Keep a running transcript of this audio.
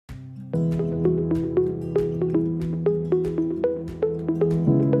Hello,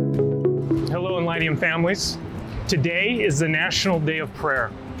 Enlightium families. Today is the National Day of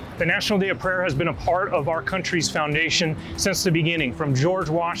Prayer. The National Day of Prayer has been a part of our country's foundation since the beginning, from George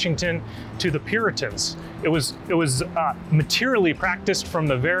Washington to the Puritans. It was materially practiced from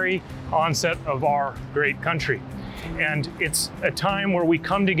the very onset of our great country. And it's a time where we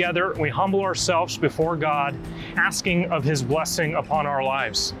come together, we humble ourselves before God, asking of His blessing upon our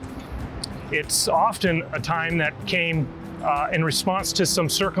lives. It's often a time that came in response to some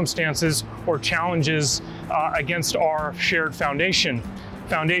circumstances or challenges against our shared foundation.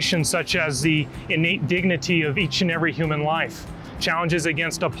 Foundations such as the innate dignity of each and every human life, challenges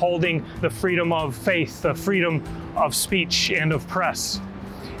against upholding the freedom of faith, the freedom of speech and of press.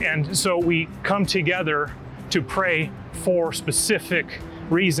 And so we come together to pray for specific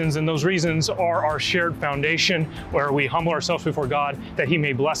reasons, and those reasons are our shared foundation, where we humble ourselves before God that He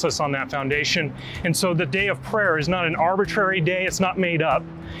may bless us on that foundation. And so the day of prayer is not an arbitrary day, it's not made up.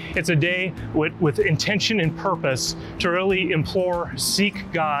 It's a day with intention and purpose to really implore, seek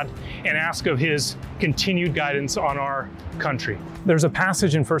God, and ask of His continued guidance on our country. There's a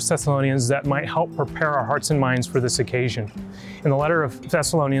passage in 1 Thessalonians that might help prepare our hearts and minds for this occasion. In the letter of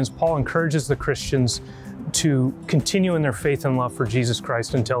Thessalonians, Paul encourages the Christians to continue in their faith and love for Jesus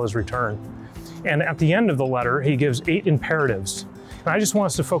Christ until His return. And at the end of the letter, he gives 8 imperatives. And I just want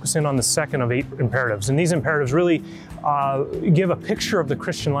us to focus in on the second of 8 imperatives. And these imperatives really give a picture of the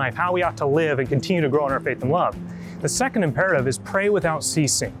Christian life, how we ought to live and continue to grow in our faith and love. The second imperative is pray without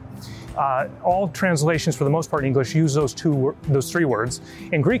ceasing. All translations, for the most part in English, use those 3 words.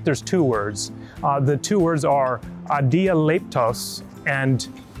 In Greek, there's 2 words. The 2 words are adialeptos and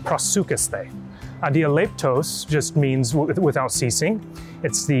prosukeste. Adialeptos just means without ceasing.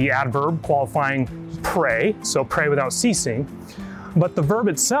 It's the adverb qualifying pray, so pray without ceasing. But the verb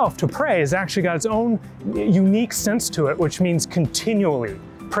itself, to pray, has actually got its own unique sense to it, which means continually.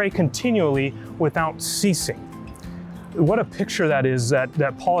 Pray continually without ceasing. What a picture that is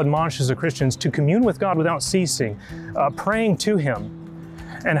that Paul admonishes the Christians to commune with God without ceasing, praying to Him.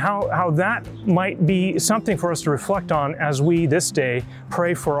 And how that might be something for us to reflect on as we this day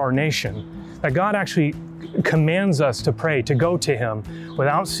pray for our nation. That God actually commands us to pray, to go to Him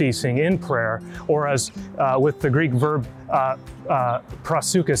without ceasing in prayer, or as with the Greek verb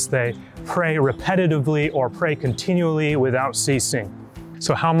prosukeste, pray repetitively or pray continually without ceasing.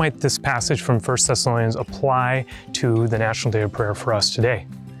 So how might this passage from 1 Thessalonians apply to the National Day of Prayer for us today?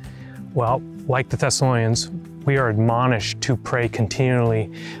 Well, like the Thessalonians, we are admonished to pray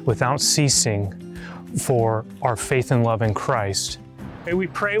continually without ceasing for our faith and love in Christ. May we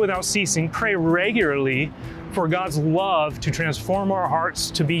pray without ceasing, pray regularly for God's love to transform our hearts,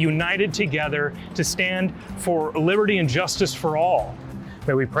 to be united together, to stand for liberty and justice for all.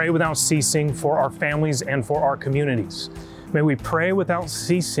 May we pray without ceasing for our families and for our communities. May we pray without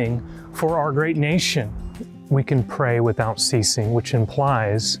ceasing for our great nation. We can pray without ceasing, which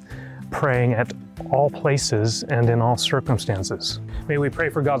implies praying at all places and in all circumstances. May we pray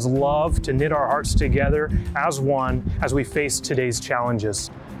for God's love to knit our hearts together as one as we face today's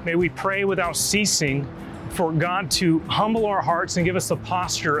challenges. May we pray without ceasing for God to humble our hearts and give us the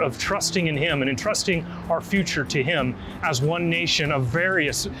posture of trusting in Him and entrusting our future to Him as one nation of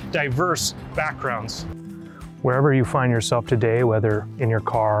various diverse backgrounds. Wherever you find yourself today, whether in your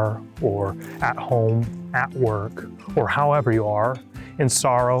car or at home, at work, or however you are, in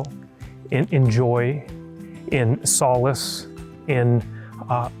sorrow, in joy, in solace, in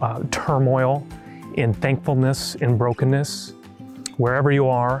turmoil, in thankfulness, in brokenness, wherever you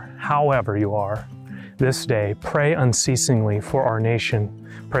are, however you are, this day, pray unceasingly for our nation.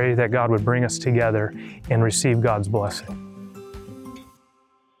 Pray that God would bring us together and receive God's blessing.